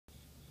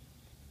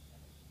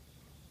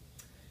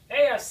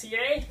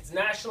FCA. It's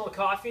National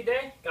Coffee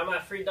Day. Got my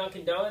free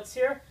Dunkin' Donuts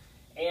here.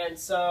 And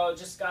so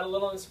just got a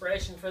little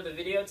inspiration for the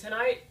video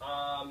tonight.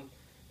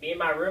 Me and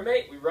my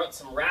roommate, we wrote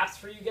some raps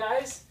for you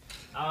guys.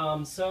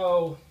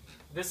 So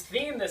this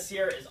theme this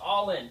year is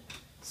all in.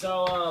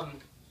 So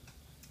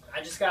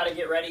I just got to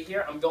get ready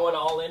here. I'm going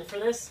all in for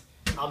this.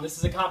 This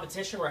is a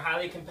competition. We're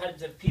highly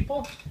competitive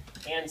people.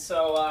 And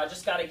so I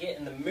just got to get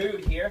in the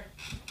mood here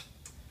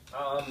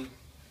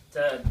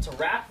to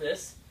rap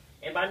this.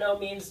 And by no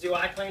means do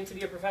I claim to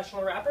be a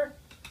professional rapper.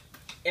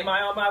 Am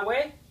I on my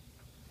way?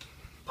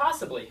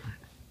 Possibly.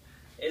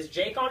 Is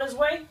Jake on his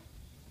way?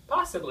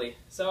 Possibly.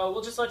 So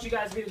we'll just let you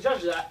guys be the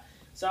judge of that.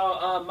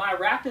 So my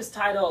rap is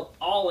titled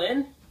All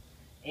In.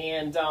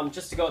 And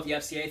just to go with the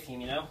FCA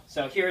theme, you know.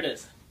 So here it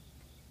is.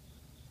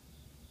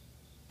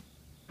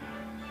 I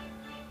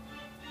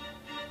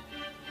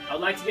would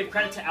like to give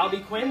credit to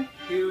Albie Quinn,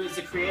 who is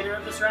the creator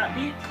of this rap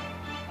beat.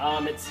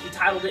 He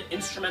titled it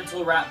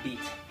Instrumental Rap Beat.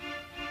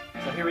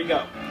 So here we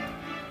go.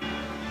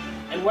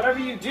 And whatever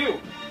you do,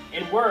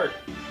 in word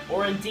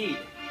or in deed,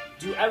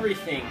 do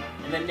everything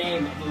in the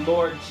name of the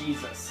Lord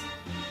Jesus.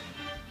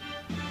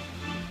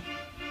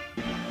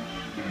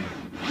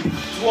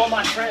 To all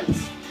my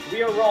friends,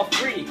 we are all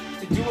free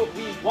to do what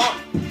we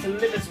want, to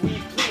live as we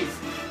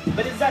please.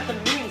 But is that the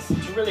means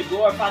to really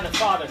glorify the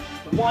Father,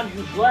 the one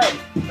who bled,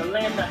 the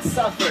Lamb that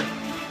suffered?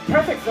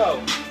 Perfect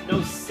though,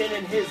 no sin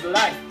in his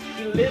life.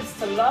 He lives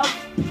to love,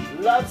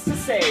 loves to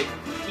save.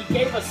 He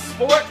gave us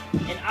sport,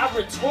 and I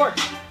retort.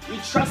 We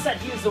trust that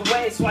he is the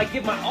way, so I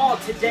give my all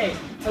today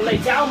to lay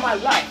down my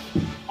life,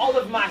 all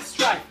of my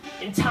strife,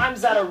 in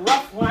times that are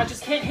rough when I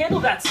just can't handle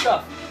that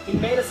stuff. He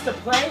made us to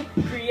play,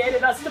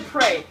 created us to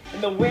pray,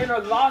 and the win or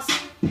loss,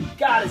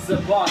 God is the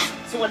boss.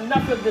 So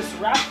enough of this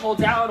rap, hold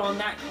down on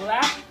that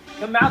clap.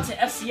 Come out to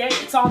FCA,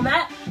 it's on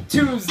that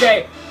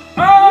Tuesday.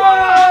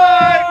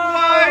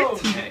 Oh!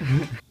 What?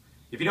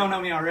 If you don't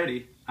know me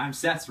already, I'm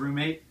Seth's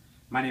roommate.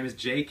 My name is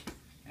Jake,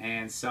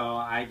 and so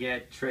I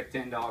get tricked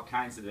into all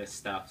kinds of this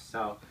stuff.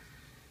 So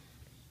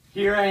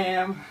here I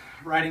am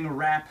writing a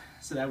rap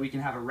so that we can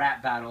have a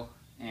rap battle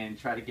and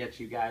try to get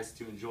you guys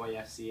to enjoy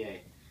FCA.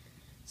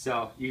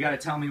 So you got to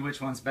tell me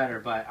which one's better,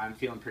 but I'm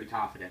feeling pretty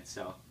confident.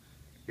 So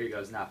here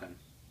goes nothing.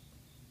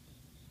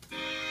 Yeah.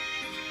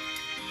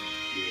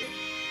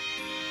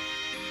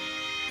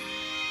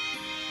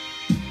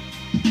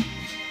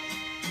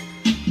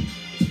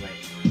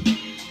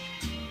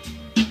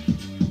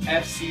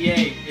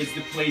 FCA is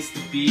the place to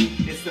be.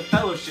 It's the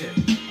fellowship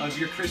of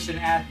your Christian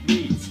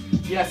athletes.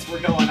 Yes,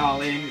 we're going all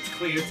in. It's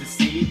clear to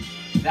see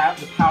that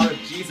the power of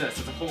Jesus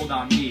has a hold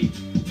on me.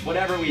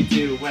 Whatever we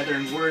do, whether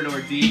in word or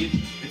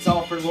deed, it's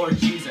all for Lord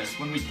Jesus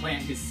when we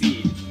plant his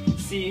seed.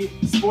 See,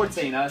 sports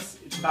ain't us.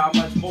 It's about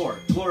much more.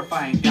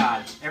 Glorifying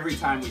God every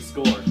time we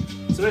score.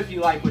 So if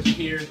you like what you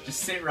hear, just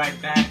sit right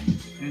back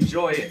and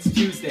enjoy it. It's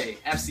Tuesday.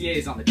 FCA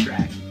is on the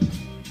track.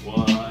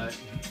 What?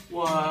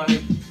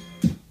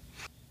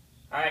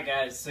 Alright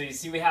guys, so you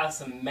see we have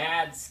some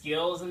mad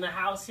skills in the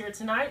house here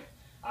tonight.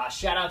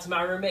 Shout out to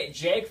my roommate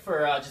Jake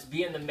for just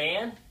being the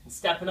man and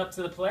stepping up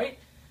to the plate.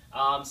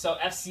 So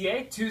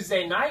FCA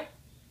Tuesday night,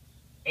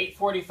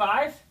 8:45.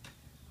 I'd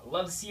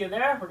love to see you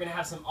there. We're going to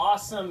have some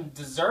awesome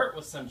dessert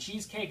with some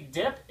cheesecake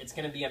dip. It's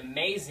going to be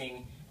amazing.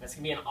 And it's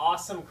going to be an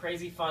awesome,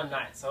 crazy, fun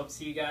night. So hope to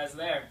see you guys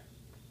there.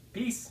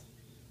 Peace.